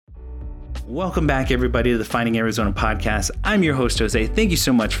Welcome back, everybody, to the Finding Arizona podcast. I'm your host, Jose. Thank you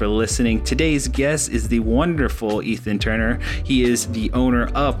so much for listening. Today's guest is the wonderful Ethan Turner. He is the owner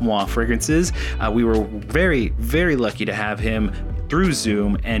of Moi Fragrances. We were very, very lucky to have him through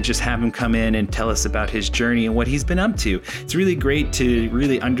Zoom and just have him come in and tell us about his journey and what he's been up to. It's really great to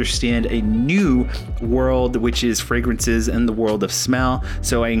really understand a new world, which is fragrances and the world of smell.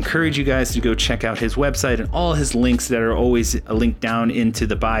 So I encourage you guys to go check out his website and all his links that are always linked down into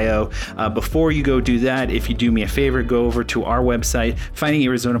the bio. Before you go do that, if you do me a favor, go over to our website,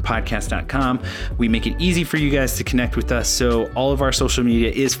 findingarizonapodcast.com. We make it easy for you guys to connect with us. So all of our social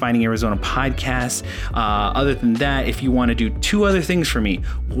media is Finding Arizona Podcast. Other than that, if you want to do two other things for me,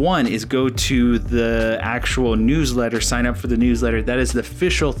 one is go to the actual newsletter, sign up for the newsletter. That is the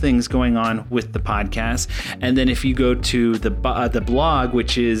official things going on with the podcast. And then if you go to the blog,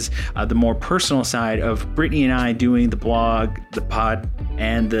 which is the more personal side of Brittany and I doing the blog, the pod,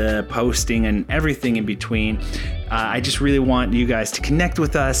 and the posting and everything in between. I just really want you guys to connect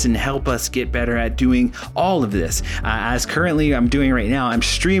with us and help us get better at doing all of this. As currently I'm doing right now, I'm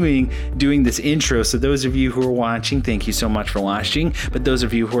streaming, doing this intro. So those of you who are watching, thank you so much for watching. But those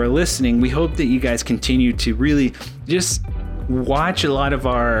of you who are listening, we hope that you guys continue to really just watch a lot of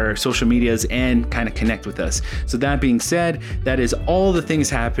our social medias and kind of connect with us. So that being said, that is all the things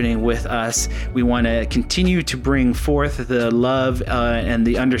happening with us. We want to continue to bring forth the love and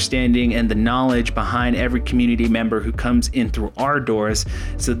the understanding and the knowledge behind every community member who comes in through our doors.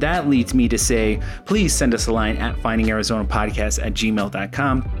 So that leads me to say, please send us a line at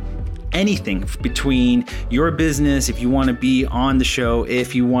findingarizonapodcast@gmail.com. Anything between your business, if you want to be on the show,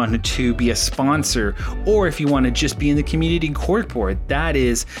 if you wanted to be a sponsor, or if you want to just be in the community cork board, that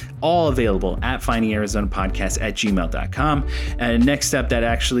is all available at findingarizonapodcast@gmail.com. And next up, that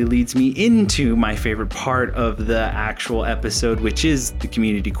actually leads me into my favorite part of the actual episode, which is the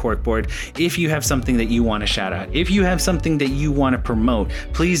community cork board. If you have something that you want to shout out, if you have something that you want to promote,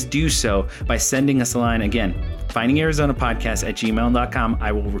 please do so by sending us a line. Again, findingarizonapodcast@gmail.com.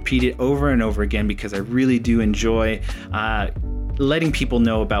 I will repeat it over and over again because I really do enjoy letting people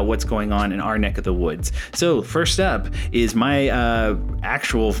know about what's going on in our neck of the woods. So first up is my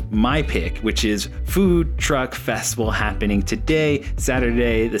pick, which is Food Truck Festival happening today,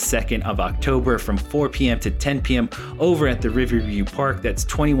 Saturday, the 2nd of October from 4 p.m. to 10 p.m. over at the Riverview Park. That's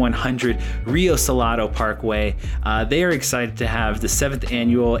 2100 Rio Salado Parkway. They are excited to have the 7th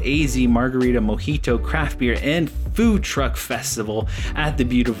annual AZ Margarita Mojito Craft Beer and Food Truck Festival at the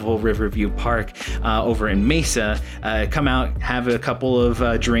beautiful Riverview Park over in Mesa. Come out, have a couple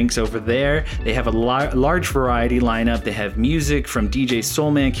of drinks over there. They have a large variety lineup. They have music from DJ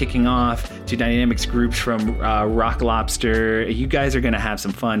Soulman kicking off to dynamics groups from Rock Lobster. You guys are going to have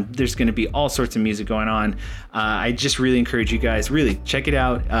some fun. There's going to be all sorts of music going on. I just really encourage you guys, really check it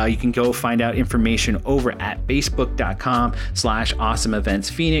out. You can go find out information over at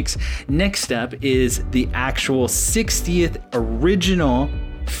facebook.com/awesomeeventsphoenix. Next up is the actual 60th original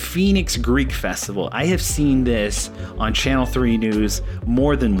Phoenix Greek Festival. I have seen this on Channel 3 News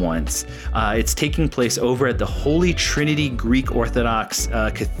more than once. It's taking place over at the Holy Trinity Greek Orthodox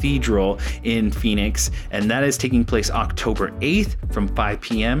Cathedral in Phoenix, and that is taking place October 8th from 5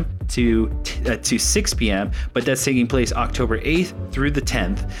 p.m. to 6 p.m., but that's taking place October 8th through the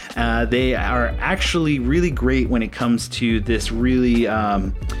 10th. They are actually really great when it comes to this really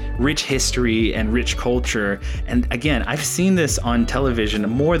rich history and rich culture. And again, I've seen this on television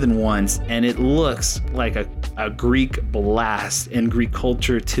more than once, and it looks like a Greek blast and Greek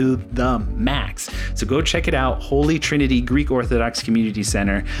culture to the max. So go check it out. Holy Trinity Greek Orthodox Community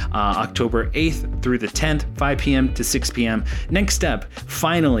Center, October 8th through the 10th, 5 p.m. to 6 p.m. Next up,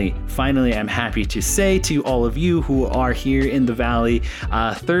 finally, I'm happy to say to all of you who are here in the Valley,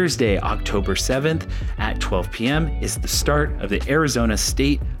 Thursday, October 7th at 12 p.m. is the start of the Arizona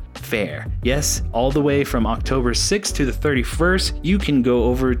State Fair. Yes, all the way from October 6th to the 31st, you can go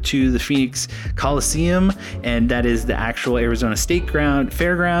over to the Phoenix Coliseum, and that is the actual Arizona State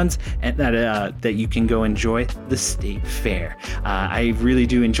Fairgrounds, and that you can go enjoy the State Fair. I really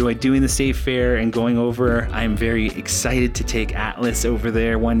do enjoy doing the State Fair and going over. I'm very excited to take Atlas over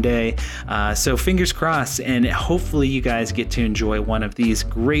there one day. So fingers crossed, and hopefully you guys get to enjoy one of these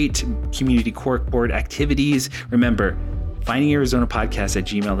great community corkboard activities. Remember,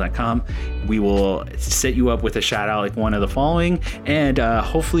 findingarizonapodcast@gmail.com. We will set you up with a shout out like one of the following, and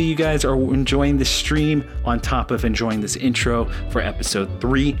hopefully you guys are enjoying the stream on top of enjoying this intro for episode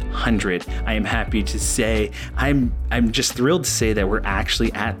 300. I am happy to say, I'm just thrilled to say that we're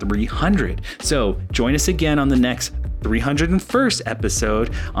actually at 300. So join us again on the next 301st episode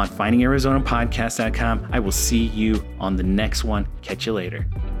on findingarizonapodcast.com. I will see you on the next one. Catch you later.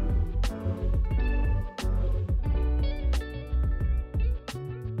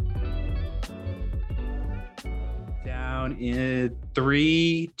 Down in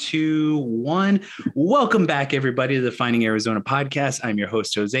 3, 2, 1. Welcome back, everybody, to the Finding Arizona podcast. I'm your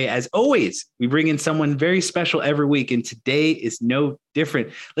host, Jose. As always, we bring in someone very special every week, and today is no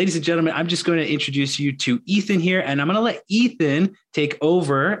different. Ladies and gentlemen, I'm just going to introduce you to Ethan here, and I'm going to let Ethan take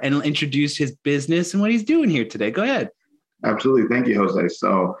over and introduce his business and what he's doing here today. Go ahead. Absolutely. Thank you, Jose.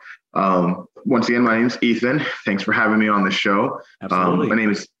 So once again, my name is Ethan. Thanks for having me on the show. Absolutely. My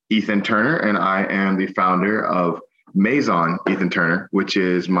name is Ethan Turner, and I am the founder of Maison Ethan Turner, which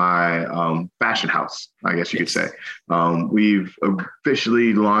is my fashion house, I guess you could say. We've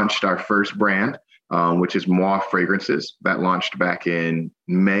officially launched our first brand, which is Moi Fragrances. That launched back in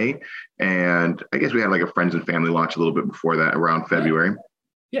May. And I guess we had like a friends and family launch a little bit before that, around February.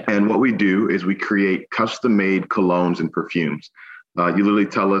 Yeah. And what we do is we create custom-made colognes and perfumes. You literally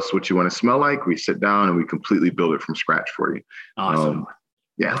tell us what you want to smell like. We sit down and we completely build it from scratch for you. Awesome.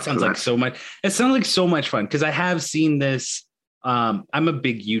 Yeah, that sounds like so much. It sounds like so much fun because I have seen this. I'm a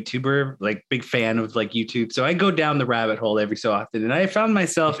big YouTuber, like big fan of like YouTube. So I go down the rabbit hole every so often. And I found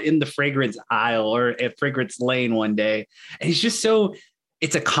myself in the fragrance aisle or at fragrance lane one day. And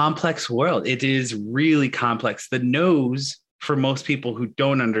it's a complex world. It is really complex. The nose, for most people who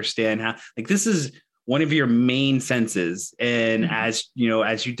don't understand how, like, this is one of your main senses. And as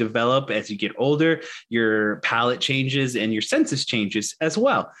you develop, as you get older, your palate changes and your senses changes as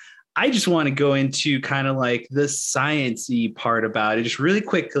well. I just want to go into kind of like the science-y part about it. Just really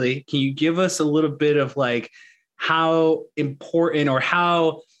quickly, can you give us a little bit of like how important or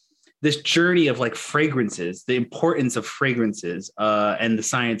how this journey of like fragrances, the importance of fragrances and the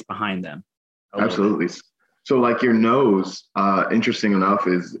science behind them? Absolutely. So like your nose, interesting enough,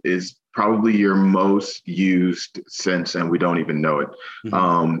 is probably your most used sense, and we don't even know it,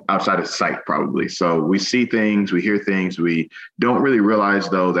 outside of sight, probably. So we see things, we hear things, we don't really realize,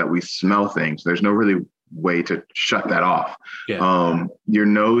 though, that we smell things. There's no really way to shut that off. Yeah. Your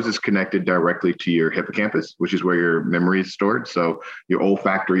nose is connected directly to your hippocampus, which is where your memory is stored. So your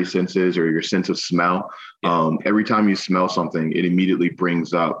olfactory senses or your sense of smell, every time you smell something, it immediately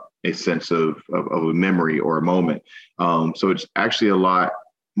brings up a sense of a memory or a moment. So it's actually a lot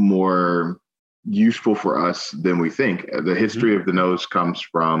more useful for us than we think. The history of the nose comes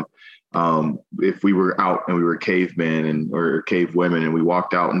from if we were out and we were cavemen or cave women and we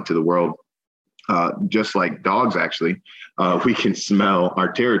walked out into the world, just like dogs, actually, we can smell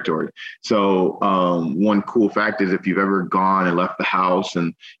our territory. So one cool fact is if you've ever gone and left the house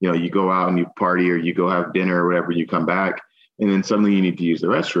and, you go out and you party or you go have dinner or whatever, you come back and then suddenly you need to use the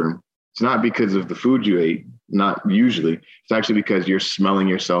restroom. It's not because of the food you ate, not usually. It's actually because you're smelling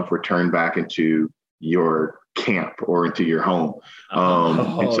yourself return back into your camp or into your home.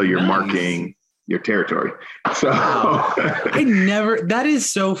 And so you're marking your territory. So wow. That is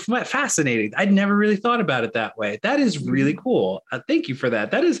so fascinating. I'd never really thought about it that way. That is really cool. Thank you for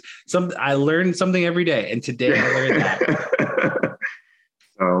that. That is I learn something every day. And today I learned that.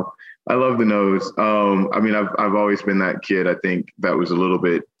 So I love the nose. I mean, I've always been that kid. I think that was a little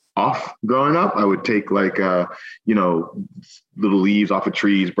bit off growing up. I would take like, little leaves off of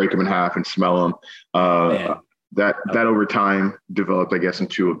trees, break them in half and smell them. That over time developed, I guess,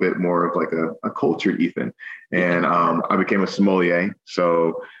 into a bit more of like a cultured Ethan. And I became a sommelier.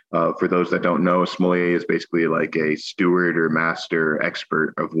 So for those that don't know, a sommelier is basically like a steward or master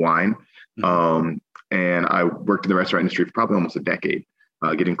expert of wine. And I worked in the restaurant industry for probably almost a decade.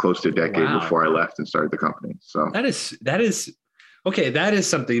 Getting close to a decade before I left and started the company. So that is okay. That is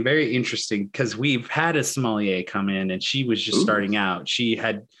something very interesting because we've had a sommelier come in and she was just starting out. She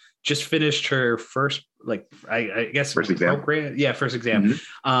had just finished her first, I guess, first exam. First exam.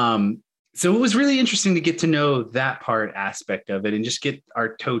 So it was really interesting to get to know that aspect of it and just get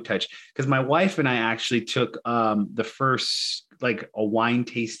our toe touch. Because my wife and I actually took the first like a wine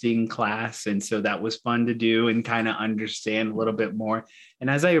tasting class. And so that was fun to do and kind of understand a little bit more.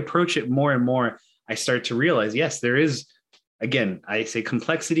 And as I approach it more and more, I start to realize, yes, there is, again, I say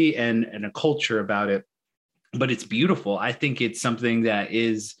complexity and a culture about it, but it's beautiful. I think it's something that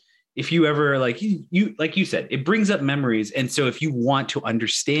is, if you ever, like you said, it brings up memories. And so if you want to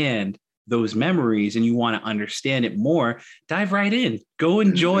understand those memories and you want to understand it more, dive right in, go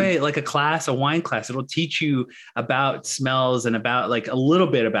enjoy like a wine class. It'll teach you about smells and about like a little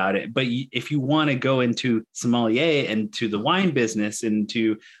bit about it. But if you want to go into sommelier and to the wine business and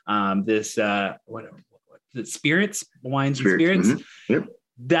to the spirits, wines and spirits,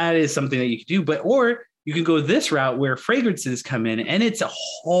 that is something that you could do. Or you can go this route where fragrances come in, and it's a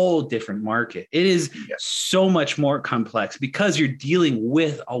whole different market. It is so much more complex because you're dealing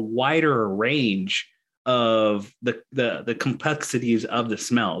with a wider range of the complexities of the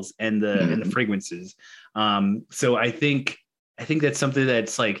smells and the fragrances. So I think that's something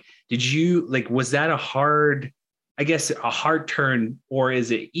that's like, was that a hard turn, or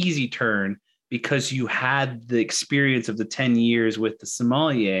is it easy turn because you had the experience of the 10 years with the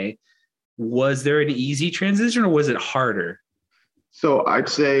sommelier? Was there an easy transition, or was it harder? So I'd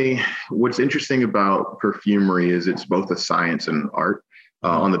say what's interesting about perfumery is it's both a science and art.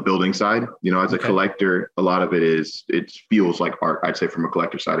 On the building side, as a collector, a lot of it feels like art. I'd say from a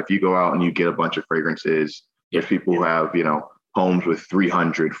collector side, if you go out and you get a bunch of fragrances, there's people who have, homes with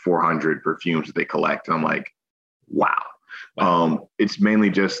 300, 400 perfumes that they collect. And I'm like, wow. It's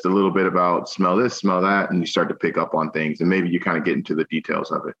mainly just a little bit about smell this, smell that, and you start to pick up on things, and maybe you kind of get into the details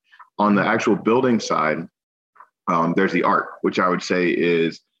of it. On the actual building side, there's the art, which I would say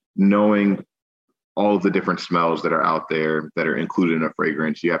is knowing all of the different smells that are out there that are included in a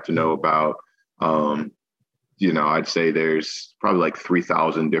fragrance. You have to know about, I'd say there's probably like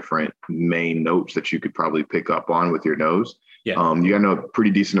 3,000 different main notes that you could probably pick up on with your nose. You got to know a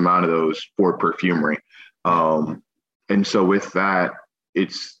pretty decent amount of those for perfumery. And so with that,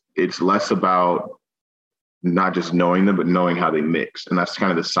 it's less about not just knowing them, but knowing how they mix. And that's kind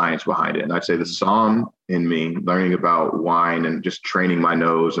of the science behind it. And I'd say the som in me, learning about wine and just training my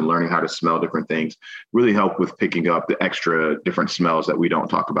nose and learning how to smell different things really helped with picking up the extra different smells that we don't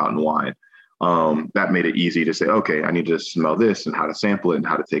talk about in wine. That made it easy to say, okay, I need to smell this and how to sample it and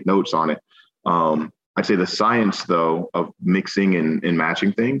how to take notes on it. I'd say the science, though, of mixing and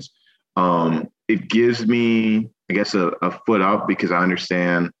matching things, it gives me, I guess, a foot up because I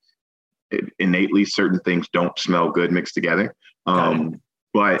understand innately certain things don't smell good mixed together.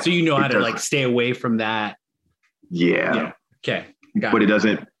 But so how to like stay away from that. Yeah. Okay. But it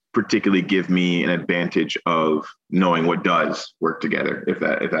doesn't particularly give me an advantage of knowing what does work together, if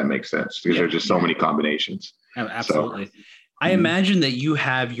that makes sense, because there's just so many combinations. Absolutely. So, I imagine that you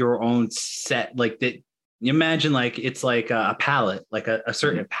have your own set, like that. You imagine like it's like a palette, like a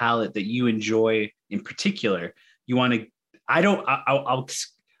certain palette that you enjoy in particular. You want to, I'll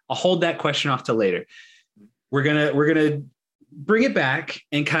hold that question off to later. We're gonna bring it back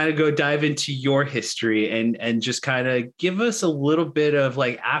and kind of go dive into your history and just kind of give us a little bit of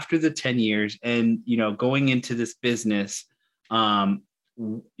like after the 10 years and going into this business,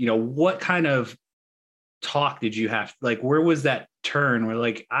 what kind of talk did you have? Like, where was that turn where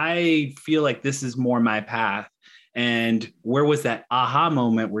like I feel like this is more my path, and where was that aha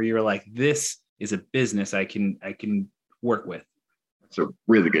moment where you're like, this is a business I can work with? It's a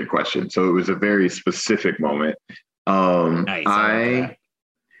really good question. So it was a very specific moment. Nice.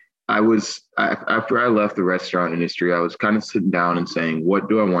 After I left the restaurant industry, I was kind of sitting down and saying, what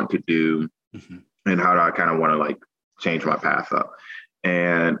do I want to do? And how do I kind of want to like change my path up?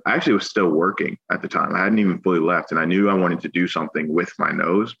 And I actually was still working at the time. I hadn't even fully left. And I knew I wanted to do something with my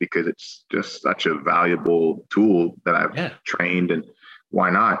nose because it's just such a valuable tool that I've trained, and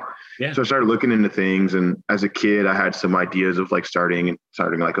why not? Yeah. So I started looking into things. And as a kid, I had some ideas of like starting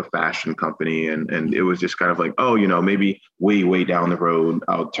like a fashion company. And it was just kind of like, maybe way down the road,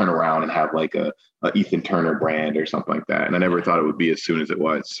 I'll turn around and have like a Ethan Turner brand or something like that. And I never thought it would be as soon as it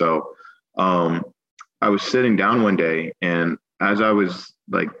was. So I was sitting down one day, and as I was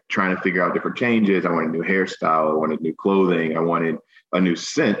like trying to figure out different changes, I wanted a new hairstyle, I wanted new clothing, I wanted a new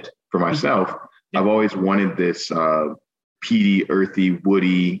scent for myself. I've always wanted this peaty, earthy,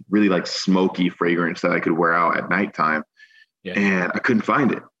 woody, really like smoky fragrance that I could wear out at nighttime. And I couldn't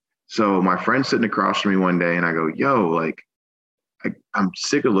find it. So my friend's sitting across from me one day, and I go, yo, like, I'm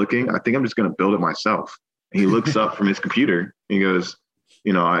sick of looking. I think I'm just going to build it myself. And he looks up from his computer and he goes,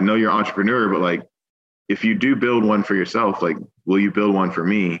 I know you're an entrepreneur, but like, if you do build one for yourself, like, will you build one for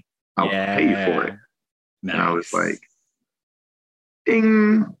me? I'll pay you for it. Nice. And I was like,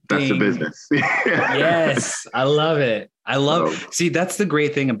 ding, that's a business. Yes. I love it. See, that's the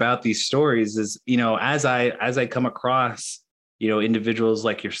great thing about these stories is, as I come across, individuals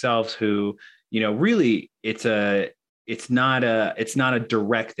like yourselves who, really it's not a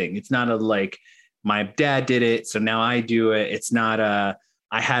direct thing. It's not a, like, my dad did it, so now I do it. It's not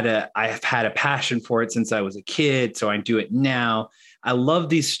I've had a passion for it since I was a kid, so I do it now. I love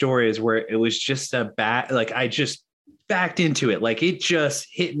these stories where it was just I just backed into it. Like, it just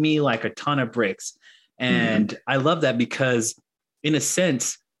hit me like a ton of bricks. And I love that because in a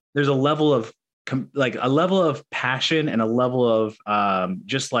sense, there's a level of passion and a level of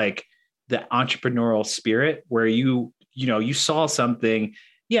just like the entrepreneurial spirit where you saw something.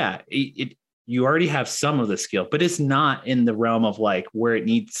 Yeah. you already have some of the skill, but it's not in the realm of like where it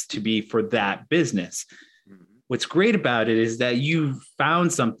needs to be for that business. What's great about it is that you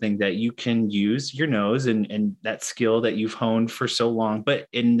found something that you can use your nose and that skill that you've honed for so long. But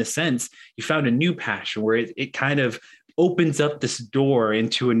in the sense, you found a new passion where it kind of opens up this door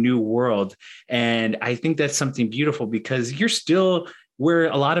into a new world. And I think that's something beautiful, because you're still where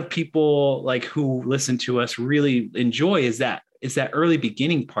a lot of people like who listen to us really enjoy is that early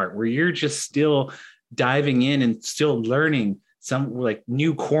beginning part where you're just still diving in and still learning some like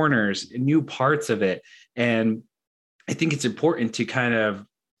new corners, new parts of it. And I think it's important to kind of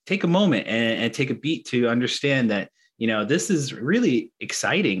take a moment and take a beat to understand that, you know, this is really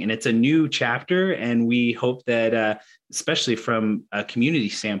exciting and it's a new chapter. And we hope that, especially from a community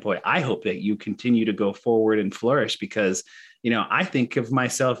standpoint, I hope that you continue to go forward and flourish, because, you know, I think of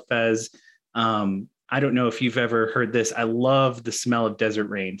myself as, I don't know if you've ever heard this. I love the smell of desert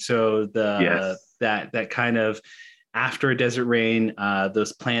rain. So that kind of, after a desert rain,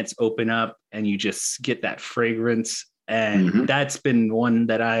 those plants open up and you just get that fragrance. And that's been one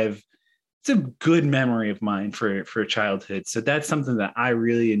that it's a good memory of mine for childhood. So that's something that I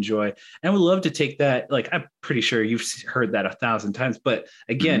really enjoy. And I would love to take that. Like, I'm pretty sure you've heard that 1,000 times, but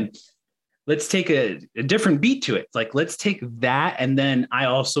again, let's take a different beat to it. Like, let's take that. And then I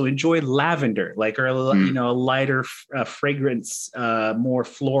also enjoy lavender, like, or, you know, a lighter fragrance, more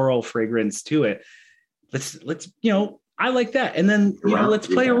floral fragrance to it. Let's, you know, I like that. And then, you know, let's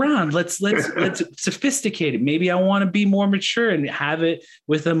play around. Let's sophisticate it. Maybe I want to be more mature and have it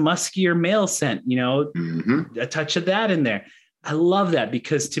with a muskier male scent, you know, a touch of that in there. I love that,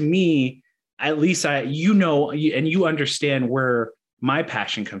 because to me, at least you know, and you understand where my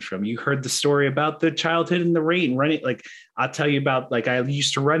passion comes from. You heard the story about the childhood in the rain, running. Like, I'll tell you about, like, I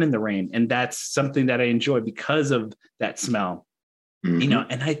used to run in the rain, and that's something that I enjoy because of that smell, you know,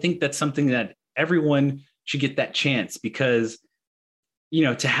 and I think that's something that everyone should get that chance, because, you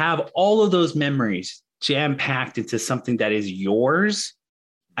know, to have all of those memories jam packed into something that is yours,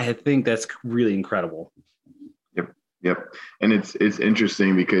 I think that's really incredible. Yep. And it's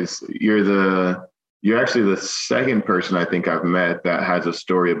interesting because you're actually the second person I think I've met that has a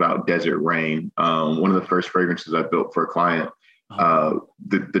story about desert rain. One of the first fragrances I built for a client,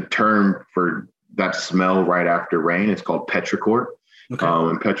 the term for that smell right after rain is called petrichor. Okay.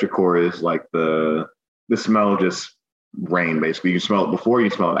 And petrichor is like the smell, just rain, basically. You can smell it before, you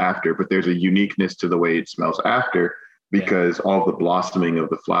smell it after, but there's a uniqueness to the way it smells after, because all the blossoming of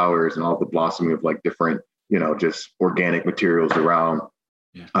the flowers and all the blossoming of like different, you know, just organic materials around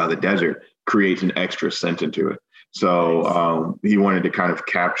the desert creates an extra scent into it. So he wanted to kind of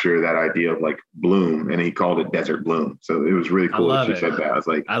capture that idea of like bloom, and he called it desert bloom. So it was really cool that you said that. I was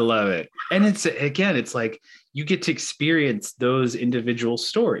like, I love it. And it's like you get to experience those individual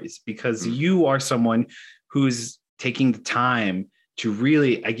stories, because you are someone who's taking the time to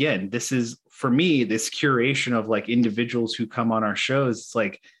really, again, this is for me, this curation of like individuals who come on our shows. It's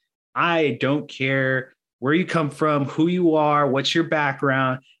like, I don't care where you come from, who you are, what's your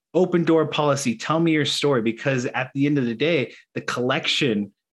background. Open door policy. Tell me your story, because at the end of the day, the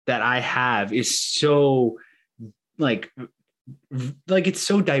collection that I have is so like it's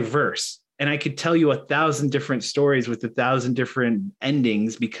so diverse, and I could tell you 1,000 different stories with 1,000 different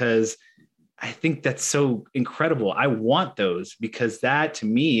endings, because I think that's so incredible. I want those, because that to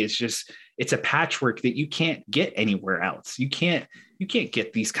me is just, it's a patchwork that you can't get anywhere else. You can't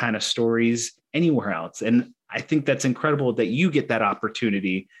get these kind of stories anywhere else. And I think that's incredible that you get that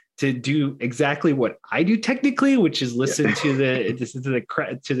opportunity to do exactly what I do technically, which is listen to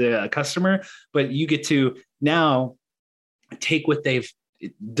the customer, but you get to now take what they've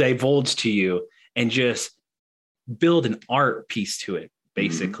divulged to you and just build an art piece to it,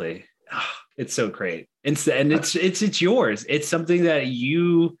 basically. Oh, it's so great. It's yours. It's something that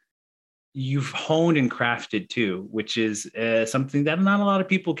you've honed and crafted too, which is something that not a lot of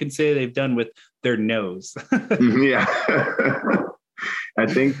people can say they've done with their nose. Yeah. I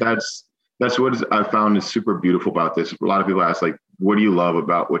think that's what I found is super beautiful about this. A lot of people ask, like, what do you love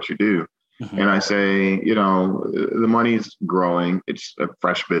about what you do? And I say, you know, the money's growing. It's a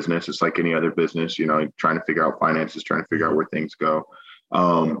fresh business. It's like any other business, you know, trying to figure out finances, trying to figure out where things go.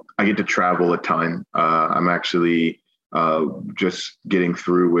 I get to travel a ton. I'm actually just getting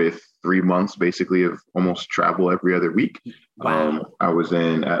through with 3 months basically of almost travel every other week. Wow. I was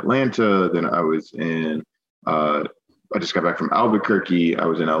in Atlanta, then I was in I just got back from Albuquerque. I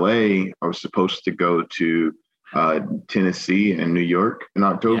was in LA. I was supposed to go to Tennessee and New York in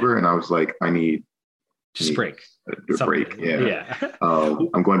October. And I was like, I need break. a break. Yeah. Yeah.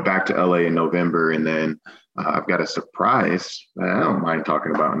 I'm going back to LA in November, and then I've got a surprise that I don't mind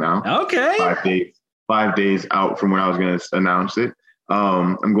talking about now. Okay. 5 days out from when I was going to announce it.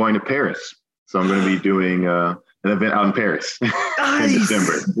 I'm going to Paris. So I'm going to be doing an event out in Paris in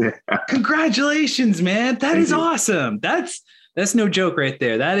December. Congratulations, man. That Thank is you. awesome. That's no joke right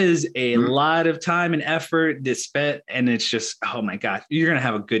there. That is a lot of time and effort to spent, and it's just, oh my God, you're going to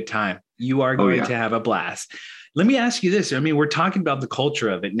have a good time. You are going to have a blast. Let me ask you this. I mean, we're talking about the culture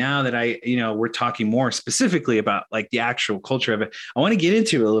of it now that we're talking more specifically about like the actual culture of it. I want to get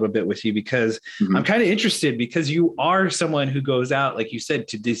into it a little bit with you because I'm kind of interested, because you are someone who goes out, like you said,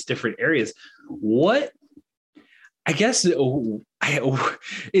 to these different areas. What, I guess,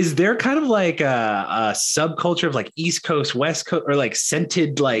 is there kind of like a subculture of like East Coast, West Coast, or like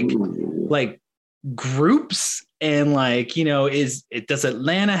scented like groups? And like, does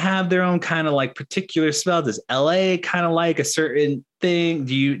Atlanta have their own kind of like particular smell? Does LA kind of like a certain thing?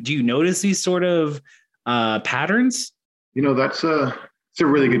 Do you notice these sort of patterns? That's a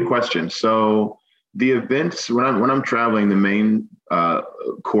really good question. So the events, when I'm traveling, the main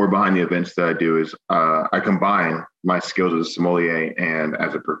core behind the events that I do is I combine my skills as a sommelier and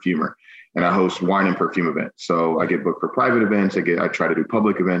as a perfumer, and I host wine and perfume events. So I get booked for private events. I try to do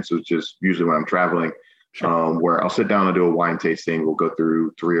public events, which is usually when I'm traveling. Sure. Where I'll sit down and do a wine tasting. We'll go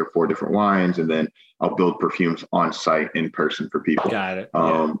through 3 or 4 different wines, and then I'll build perfumes on site in person for people. Got it.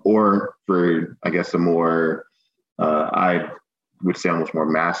 Or for, I guess, a more, I would say almost more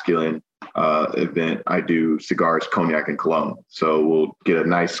masculine event, I do cigars, cognac, and cologne. So we'll get a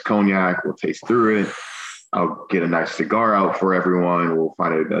nice cognac, we'll taste through it. I'll get a nice cigar out for everyone. We'll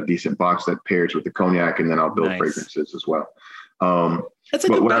find a decent box that pairs with the cognac, and then I'll build fragrances as well. That's a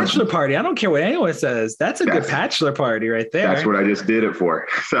good bachelor party. I don't care what anyone says. That's a good bachelor party right there. That's what I just did it for.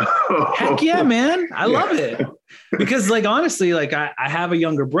 So heck yeah, man. I love it. Because like, honestly, like I have a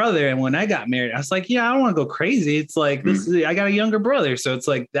younger brother, and when I got married, I was like, I don't want to go crazy. It's like, I got a younger brother. So it's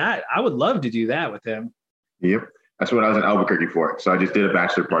like that. I would love to do that with him. Yep. That's what I was in Albuquerque for. So I just did a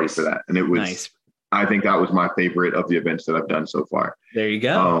bachelor party for that. And it was nice. I think that was my favorite of the events that I've done so far. There you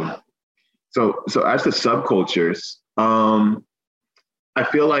go. So as the subcultures, I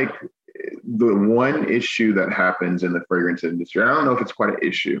feel like the one issue that happens in the fragrance industry, I don't know if it's quite an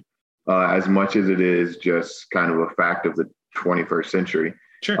issue as much as it is just kind of a fact of the 21st century,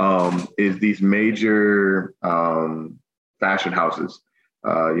 is these major fashion houses,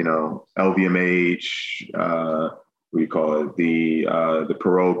 LVMH, what do you call it? The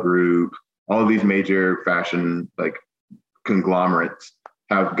Perot Group, all of these major fashion like conglomerates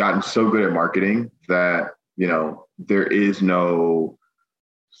have gotten so good at marketing that, there is no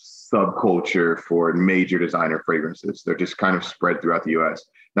subculture for major designer fragrances. They're just kind of spread throughout the US.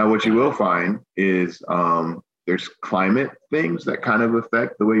 Now, what you will find is there's climate things that kind of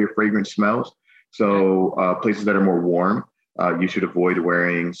affect the way your fragrance smells. So places that are more warm, you should avoid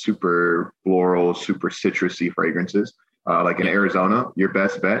wearing super floral, super citrusy fragrances. Like in Arizona, your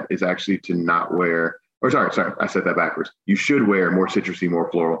best bet is actually to not wear, sorry, I said that backwards. You should wear more citrusy, more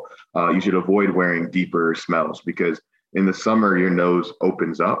floral. You should avoid wearing deeper smells because in the summer, your nose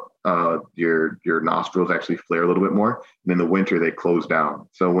opens up, your nostrils actually flare a little bit more. And in the winter, they close down.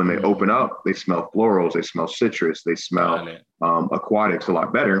 So when they open up, they smell florals, they smell citrus, they smell aquatics a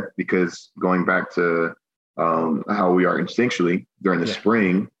lot better because going back to how we are instinctually during the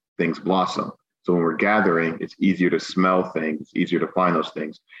spring, things blossom. So when we're gathering, it's easier to smell things, easier to find those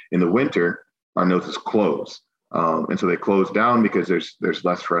things. In the winter, our noses close. And so they close down because there's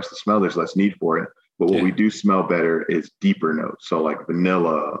less for us to smell, there's less need for it. But what we do smell better is deeper notes. So like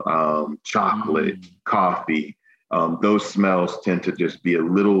vanilla, chocolate, coffee, those smells tend to just be a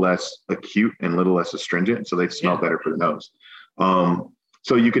little less acute and a little less astringent. So they smell better for the nose.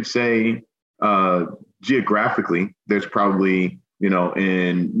 So you could say geographically, there's probably,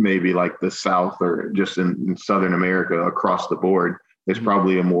 in maybe like the South or just in Southern America across the board, there's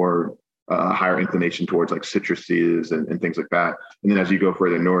probably a more higher inclination towards like citruses and things like that. And then as you go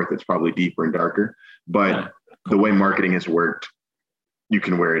further north, it's probably deeper and darker. But the way marketing has worked, you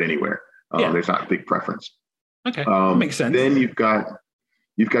can wear it anywhere. There's not a big preference. Okay, that makes sense. Then you've got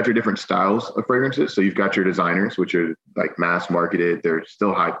your different styles of fragrances. So you've got your designers, which are like mass marketed. They're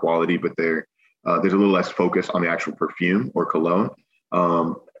still high quality, but there's a little less focus on the actual perfume or cologne.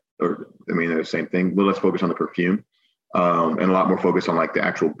 They're the same thing. A little less focus on the perfume. And a lot more focus on like the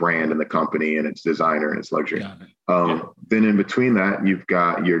actual brand and the company and its designer and its luxury. Then in between that, you've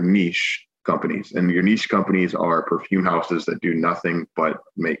got your niche companies, and your niche companies are perfume houses that do nothing but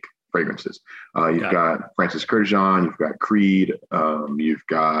make fragrances. You've got Francis Kurkdjian, you've got Creed, you've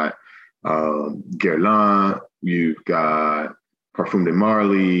got Guerlain, you've got Parfum de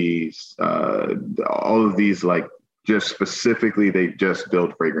Marly's, all of these, like, just specifically, they just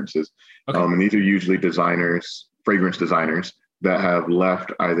build fragrances. Okay. And these are usually designers, fragrance designers that have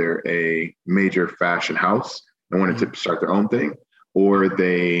left either a major fashion house and wanted to start their own thing, or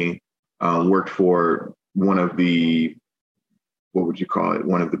they worked for one of the, what would you call it?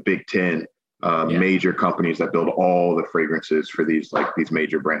 One of the Big 10 major companies that build all the fragrances for these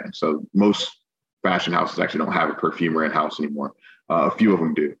major brands. So most fashion houses actually don't have a perfumer in house anymore. A few of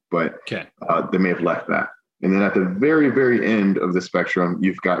them do, but they may have left that. And then at the very, very end of the spectrum,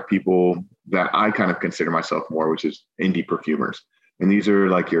 you've got people that I kind of consider myself more, which is indie perfumers. And these are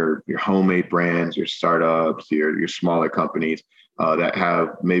like your homemade brands, your startups, your smaller companies that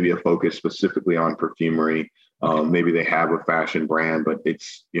have maybe a focus specifically on perfumery. Maybe they have a fashion brand, but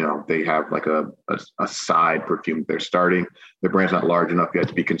it's, they have like a side perfume they're starting. The brand's not large enough yet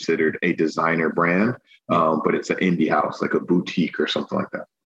to be considered a designer brand, but it's an indie house, like a boutique or something like that.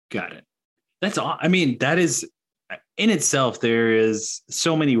 Got it. That's all. I mean, that is in itself, there is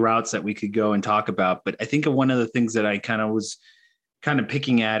so many routes that we could go and talk about. But I think one of the things that I was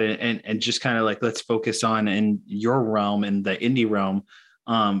picking at it and just kind of like, let's focus on in your realm and the indie realm.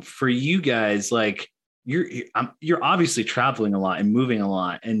 For you guys, like you're obviously traveling a lot and moving a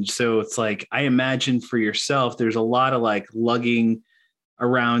lot. And so it's like, I imagine for yourself, there's a lot of like lugging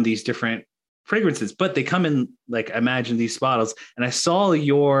around these different fragrances, but they come in, like, imagine these bottles. And I saw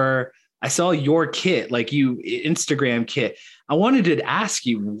your kit, like you Instagram kit. I wanted to ask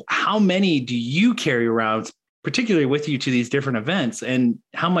you, how many do you carry around, particularly with you to these different events, and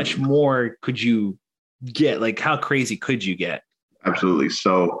how much more could you get? Like, how crazy could you get? Absolutely.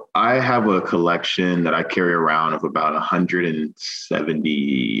 So I have a collection that I carry around of about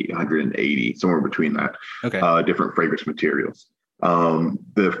 170, 180, somewhere between that, different fragrance materials.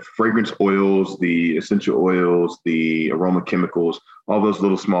 The fragrance oils, the essential oils, the aroma chemicals, all those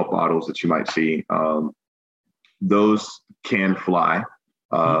little small bottles that you might see, those can fly.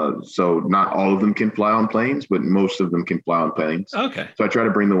 So not all of them can fly on planes, but most of them can fly on planes. Okay. So I try to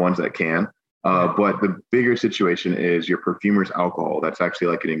bring the ones that can. But the bigger situation is your perfumer's alcohol. That's actually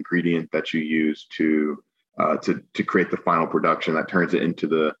like an ingredient that you use to create the final production that turns it into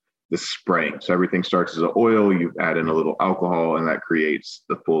the spraying. So everything starts as an oil, you add in a little alcohol, and that creates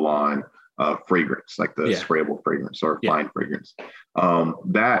the full on fragrance, like the sprayable fragrance or fine fragrance.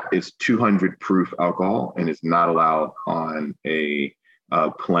 That is 200 proof alcohol and is not allowed on a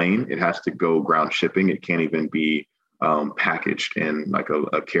plane. It has to go ground shipping. It can't even be packaged in like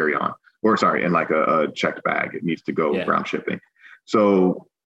a carry-on, or sorry, in like a checked bag. It needs to go ground shipping. So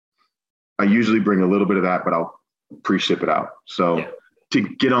I usually bring a little bit of that, but I'll pre-ship it out. So to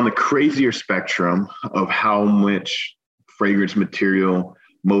get on the crazier spectrum of how much fragrance material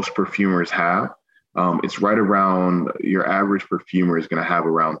most perfumers have, it's right around, your average perfumer is going to have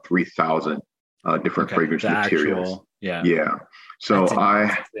around 3,000 different fragrance materials. So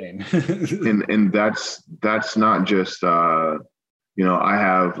and that's not just, I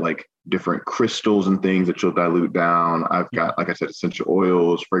have like different crystals and things that you'll dilute down. I've got, like I said, essential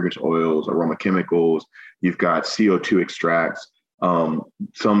oils, fragrance oils, aroma chemicals. You've got CO2 extracts.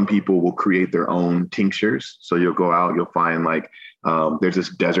 Some people will create their own tinctures. So you'll go out, you'll find like, there's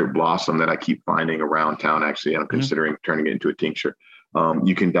this desert blossom that I keep finding around town, actually, and I'm considering turning it into a tincture.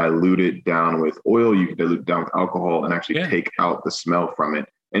 You can dilute it down with oil, you can dilute it down with alcohol and actually take out the smell from it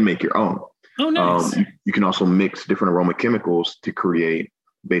and make your own. Oh, nice. You can also mix different aroma chemicals to create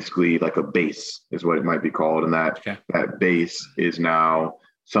basically like a base is what it might be called. And that base is now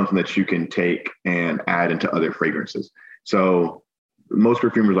something that you can take and add into other fragrances. So most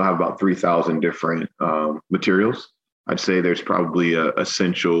perfumers will have about 3,000 different materials. I'd say there's probably a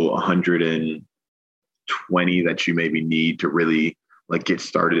essential 120 that you maybe need to really like get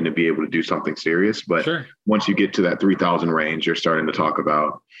started and to be able to do something serious. But once you get to that 3,000 range, you're starting to talk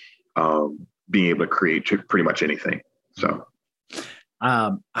about being able to create pretty much anything. So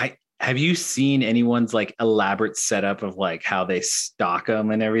have you seen anyone's like elaborate setup of like how they stock them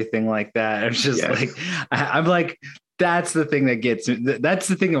and everything like that? It's just like, I'm like, that's the thing that gets, that's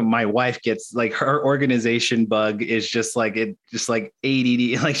the thing that my wife gets, like her organization bug is just like, it just like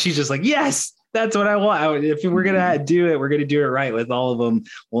ADD. Like, she's just like, yes, that's what I want. If we're going to do it, we're going to do it right with all of them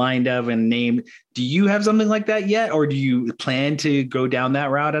lined up and named. Do you have something like that yet? Or do you plan to go down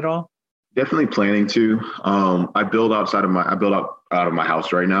that route at all? Definitely planning to. I build out of my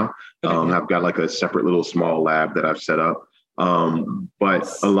house right now. I've got like a separate little small lab that I've set up. But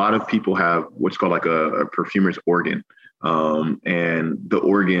a lot of people have what's called like a perfumer's organ. And the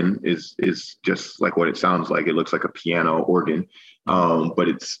organ is just like what it sounds like. It looks like a piano organ. But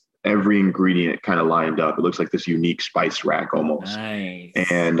it's every ingredient kind of lined up. It looks like this unique spice rack almost. Nice.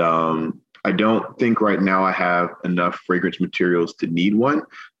 And I don't think right now I have enough fragrance materials to need one.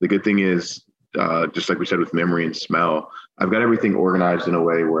 The good thing is, just like we said with memory and smell, I've got everything organized in a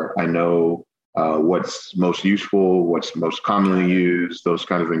way where I know what's most useful, what's most commonly used, those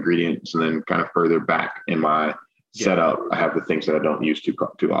kind of ingredients, and then kind of further back in my setup, I have the things that I don't use too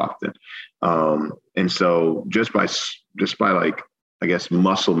often. And so just by like, I guess,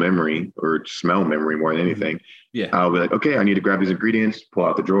 muscle memory or smell memory more than anything, I'll be like, okay, I need to grab these ingredients, pull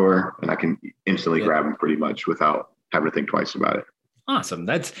out the drawer, and I can instantly grab them pretty much without having to think twice about it. Awesome.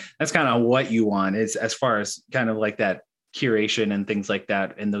 That's kind of what you want, is as far as kind of like that curation and things like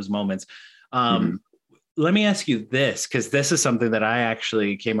that in those moments. Let me ask you this, because this is something that I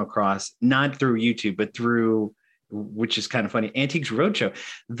actually came across, not through YouTube, but through, which is kind of funny, Antiques Roadshow,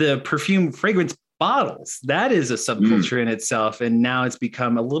 the perfume fragrance bottles. That is a subculture in itself. And now it's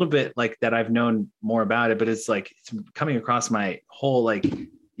become a little bit like that. I've known more about it, but it's like, it's coming across my whole, like,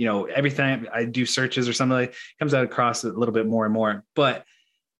 you know, every time I do searches or something, like, it comes out across a little bit more and more. But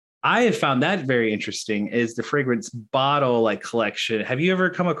I have found that very interesting, is the fragrance bottle like collection. Have you ever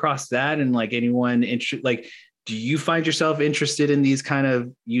come across that? And like, anyone like, do you find yourself interested in these kind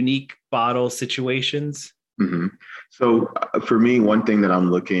of unique bottle situations? So for me, one thing that I'm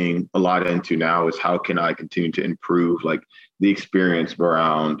looking a lot into now is how can I continue to improve like the experience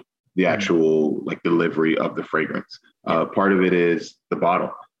around the actual like delivery of the fragrance. Part of it is the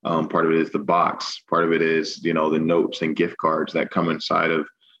bottle. Part of it is the box. Part of it is, you know, the notes and gift cards that come inside of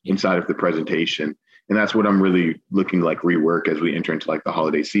the presentation. And that's what I'm really looking to like rework as we enter into like the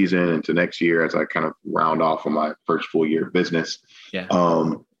holiday season, into next year, as I kind of round off on my first full year of business.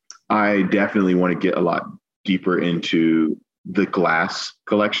 I definitely want to get a lot deeper into the glass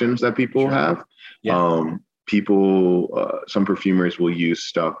collections that people have. Some perfumers will use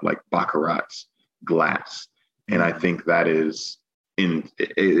stuff like Baccarat's glass. And I think that is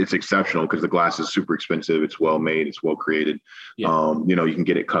it's exceptional because the glass is super expensive. It's well made. It's well created. You know, you can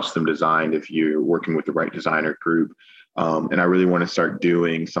get it custom designed if you're working with the right designer group. And I really want to start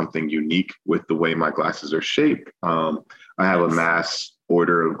doing something unique with the way my glasses are shaped. I have a mass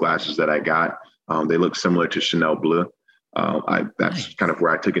order of glasses that I got. They look similar to Chanel Bleu. That's kind of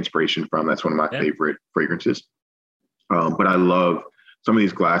where I took inspiration from. That's one of my favorite fragrances. But I love some of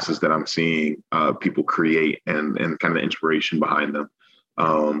these glasses that I'm seeing people create and kind of the inspiration behind them.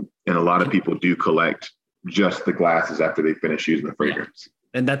 And a lot of people do collect just the glasses after they finish using the fragrance.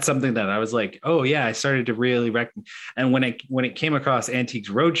 And that's something that I was like, oh yeah, I started to really recognize. And when it came across Antiques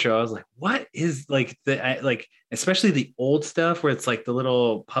Roadshow, I was like, what is like like, especially the old stuff where it's like the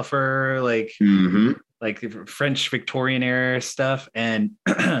little puffer, like the French Victorian era stuff. And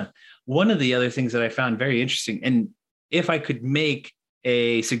one of the other things that I found very interesting, and if I could make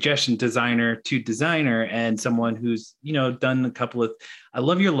a suggestion designer to designer and someone who's, you know, done a couple of, I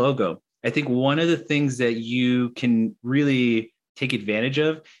love your logo. I think one of the things that you can really take advantage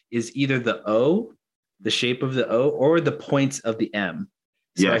of is either the O, the shape of the O, or the points of the M.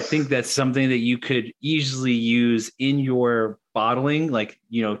 So I think that's something that you could easily use in your bottling, like,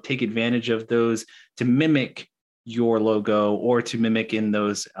 you know, take advantage of those to mimic your logo or to mimic in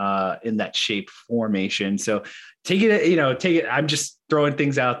those in that shape formation. So take it. I'm just throwing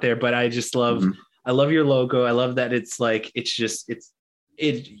things out there, but I just love, I love your logo. I love that it's like,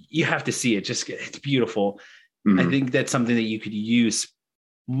 you have to see it. It's beautiful. I think that's something that you could use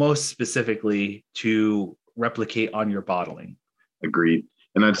most specifically to replicate on your bottling. Agreed.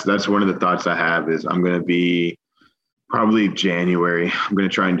 And that's one of the thoughts I have is I'm going to be probably January. I'm going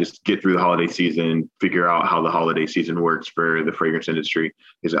to try and just get through the holiday season, figure out how the holiday season works for the fragrance industry.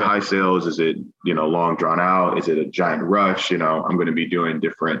 Is it high sales? Is it, you know, long drawn out? Is it a giant rush? You know, I'm going to be doing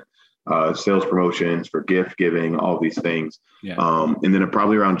different sales promotions for gift giving, all these things. And then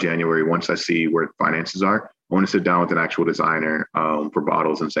probably around January, once I see where the finances are, I want to sit down with an actual designer for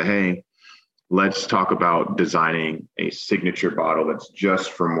bottles and say, hey, let's talk about designing a signature bottle that's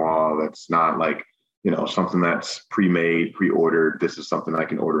just for moi. That's not like, you know, something that's pre-made, pre-ordered. This is something I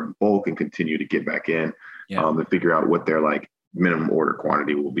can order in bulk and continue to get back in and figure out what their like minimum order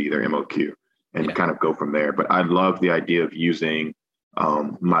quantity will be, their MOQ, and kind of go from there. But I love the idea of using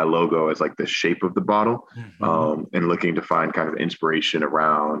my logo as like the shape of the bottle and looking to find kind of inspiration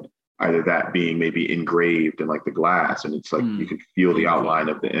around either that being maybe engraved in like the glass and it's like you can feel the outline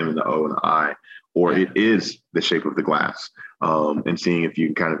of the M and the O and the I, or it is the shape of the glass, and seeing if you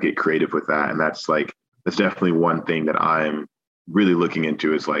can kind of get creative with that. And that's definitely one thing that I'm really looking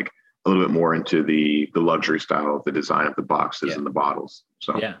into, is like a little bit more into the luxury style of the design of the boxes and the bottles.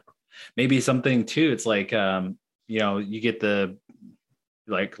 So maybe something too, it's like, you know, you get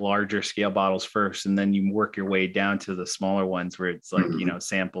like larger scale bottles first, and then you work your way down to the smaller ones where it's like, you know,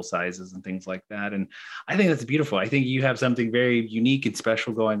 sample sizes and things like that. And I think that's beautiful. I think you have something very unique and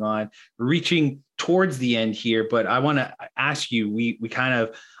special going on, reaching towards the end here. But I want to ask you, we kind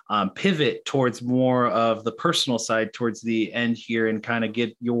of pivot towards more of the personal side towards the end here and kind of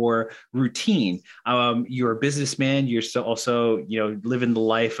get your routine. You're a businessman. You're still also, you know, living the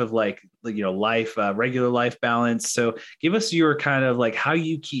life of like, you know, life, regular life balance. So give us your kind of like how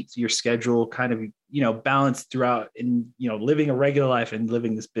you keep your schedule kind of, you know, balanced throughout in, you know, living a regular life and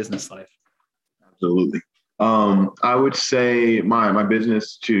living this business life. Absolutely. I would say my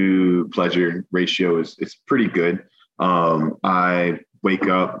business to pleasure ratio is pretty good. I wake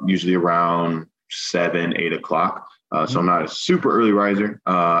up usually around 7, 8 o'clock. So I'm not a super early riser.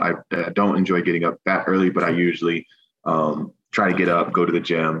 I don't enjoy getting up that early, but I usually try to get up, go to the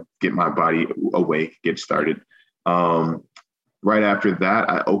gym, get my body awake, get started. Right after that,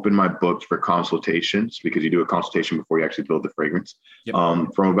 I open my books for consultations because you do a consultation before you actually build the fragrance. Yep.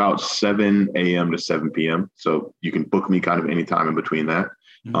 From about 7 a.m. to 7 p.m. So you can book me kind of any time in between that.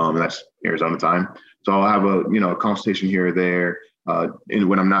 And that's Arizona time. So I'll have a consultation here or there. And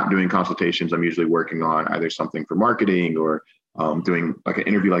when I'm not doing consultations, I'm usually working on either something for marketing or doing like an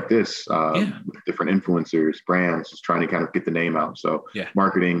interview like this with different influencers, brands, just trying to kind of get the name out. So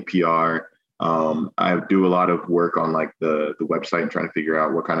marketing, PR. I do a lot of work on like the website and trying to figure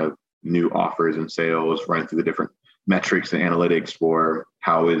out what kind of new offers and sales, running through the different metrics and analytics for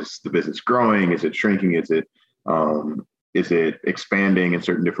how is the business growing? Is it shrinking? Is it expanding in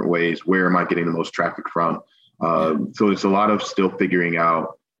certain different ways? Where am I getting the most traffic from? So it's a lot of still figuring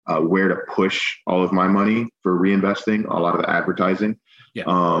out where to push all of my money for reinvesting, a lot of the advertising.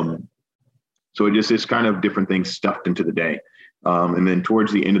 So it just is kind of different things stuffed into the day. And then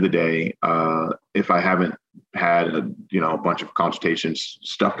towards the end of the day, if I haven't had a bunch of consultations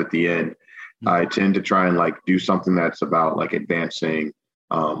stuffed at the end, I tend to try and like do something that's about like advancing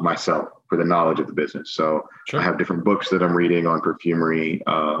myself for the knowledge of the business. So I have different books that I'm reading on perfumery.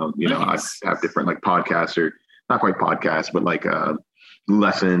 I have different like podcasts, or not quite podcasts, but like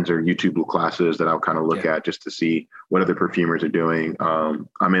lessons or YouTube classes that I'll kind of look at just to see what other perfumers are doing.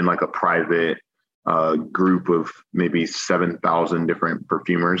 I'm in like a private group of maybe 7,000 different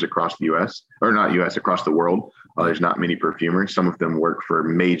perfumers across the US, or not US, across the world. There's not many perfumers. Some of them work for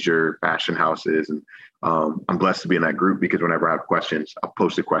major fashion houses. And I'm blessed to be in that group because whenever I have questions, I'll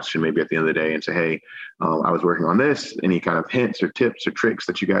post a question maybe at the end of the day and say, hey, I was working on this. Any kind of hints or tips or tricks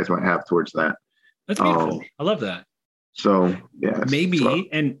that you guys might have towards that? That's beautiful. I love that. So yeah, maybe.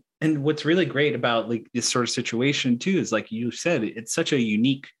 And what's really great about like this sort of situation too, is like you said, it's such a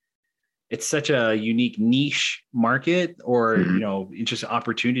unique niche market, or, just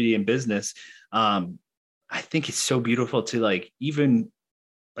opportunity in business. I think it's so beautiful to like, even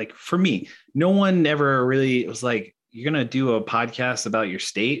like for me, no one ever really was like, you're going to do a podcast about your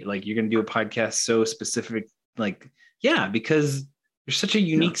state. Like you're going to do a podcast so specific, like, because there's such a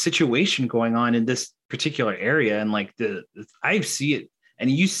unique situation going on in this particular area. And like I see it,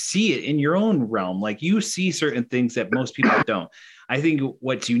 and you see it in your own realm. Like you see certain things that most people don't. I think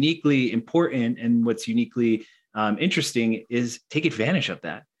what's uniquely important and what's uniquely interesting is take advantage of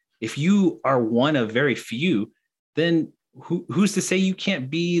that. If you are one of very few, then who's to say you can't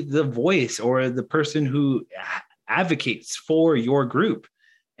be the voice or the person who advocates for your group?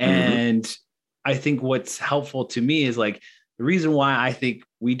 And I think what's helpful to me is like the reason why I think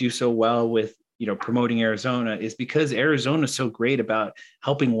we do so well with promoting Arizona is because Arizona is so great about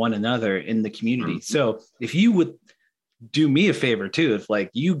helping one another in the community. So if you would do me a favor too, if like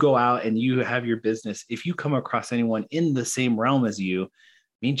you go out and you have your business, if you come across anyone in the same realm as you,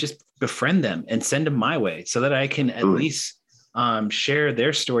 just befriend them and send them my way so that I can at least share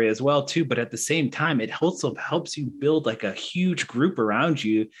their story as well too. But at the same time, it also helps you build like a huge group around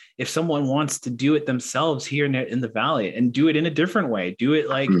you. If someone wants to do it themselves here in the Valley and do it in a different way, do it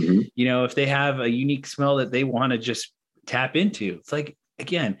like, if they have a unique smell that they want to just tap into. It's like,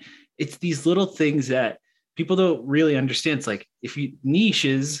 again, it's these little things that people don't really understand. It's like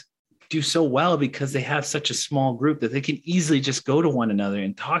niches do so well because they have such a small group that they can easily just go to one another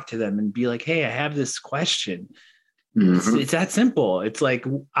and talk to them and be like, hey, I have this question. It's that simple. It's like,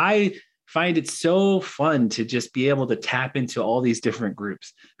 I find it so fun to just be able to tap into all these different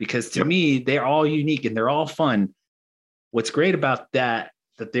groups because to me, they're all unique and they're all fun. What's great about that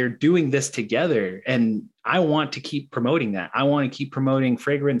they're doing this together. And I want to keep promoting that. I want to keep promoting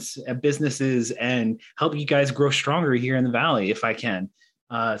fragrance businesses and help you guys grow stronger here in the Valley if I can.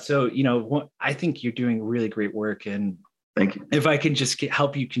 So, I think you're doing really great work. And thank you. If I can just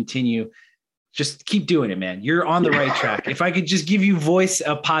help you continue, just keep doing it, man. You're on the right track. If I could just give you voice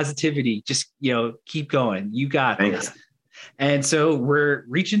of positivity, just, keep going. You got this. And so we're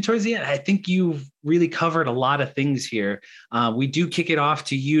reaching towards the end. I think you've really covered a lot of things here. We do kick it off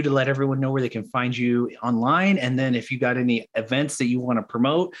to you to let everyone know where they can find you online. And then if you got any events that you want to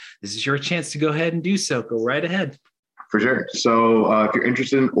promote, this is your chance to go ahead and do so. Go right ahead. For sure. So if you're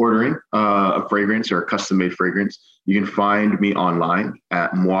interested in ordering a fragrance or a custom-made fragrance, you can find me online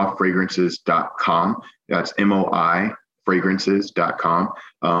at moifragrances.com. That's MOI fragrances.com.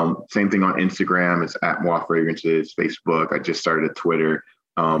 Same thing on Instagram. It's at moifragrances. Facebook. I just started a Twitter.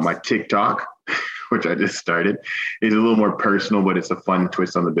 My TikTok, which I just started, is a little more personal, but it's a fun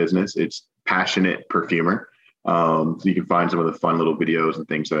twist on the business. It's Passionate Perfumer. So you can find some of the fun little videos and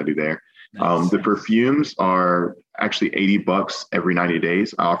things that I do there. Nice. The perfumes are actually $80 every 90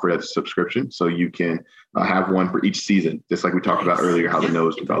 days. I offer it as a subscription. So you can have one for each season, just like we talked about earlier, how the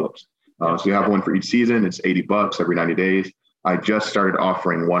nose develops. So you have one for each season. It's $80 every 90 days. I just started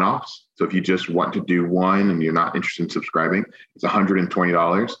offering one-offs. So if you just want to do one and you're not interested in subscribing, it's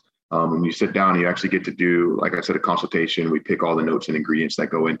 $120. And you sit down and you actually get to do, like I said, a consultation. We pick all the notes and ingredients that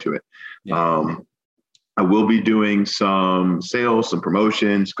go into it. Yeah. I will be doing some sales, some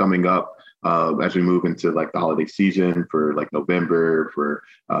promotions coming up as we move into like the holiday season for like November, for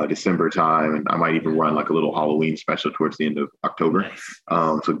December time. And I might even run like a little Halloween special towards the end of October. Nice.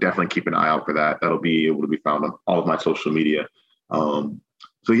 So definitely keep an eye out for that. That'll be able to be found on all of my social media. In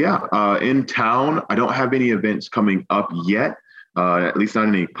town, I don't have any events coming up yet, at least not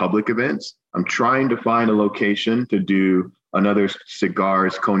any public events. I'm trying to find a location to do another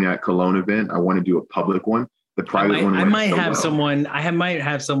cigars, cognac, cologne event. I want to do a public one. The private one. I might have someone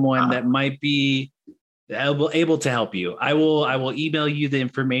that might be able to help you. I will email you the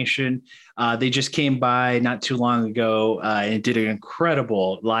information. They just came by not too long ago and did an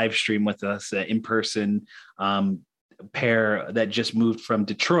incredible live stream with us, in person pair that just moved from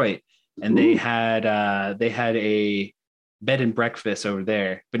Detroit, and they had a bed and breakfast over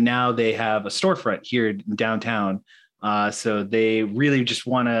there, but now they have a storefront here in downtown. So they really just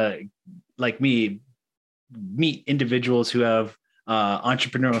want to, like me, meet individuals who have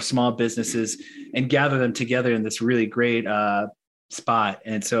entrepreneurial small businesses and gather them together in this really great spot.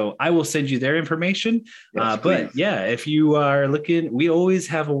 And so I will send you their information. Yes, but yeah, if you are looking, we always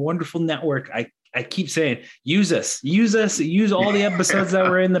have a wonderful network. I keep saying, use us, use all the episodes that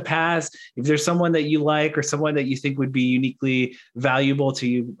were in the past. If there's someone that you like or someone that you think would be uniquely valuable to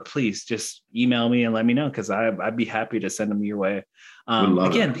you, please just email me and let me know, because I'd be happy to send them your way.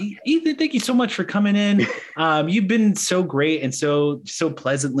 Again, Ethan, thank you so much for coming in. You've been so great and so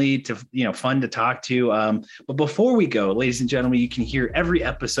pleasantly fun to talk to. But before we go, ladies and gentlemen, you can hear every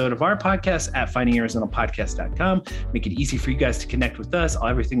episode of our podcast at findingarizonapodcast.com. Make it easy for you guys to connect with us.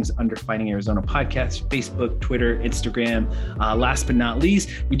 Everything's under Finding Arizona Podcast, Facebook, Twitter, Instagram. Last but not least,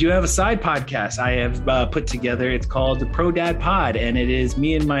 we do have a side podcast I have put together. It's called the Pro Dad Pod, and it is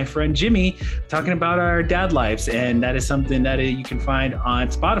me and my friend Jimmy talking about our dad lives. And that is something that you can find on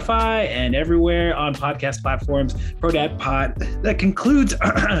Spotify and everywhere on podcast platforms. Pro Dad Pod. That concludes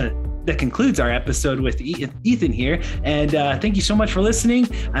our episode with Ethan here. And thank you so much for listening.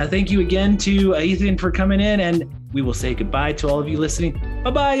 Thank you again to Ethan for coming in, and we will say goodbye to all of you listening.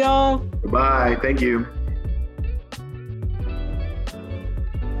 Bye-bye, y'all. Bye. Thank you.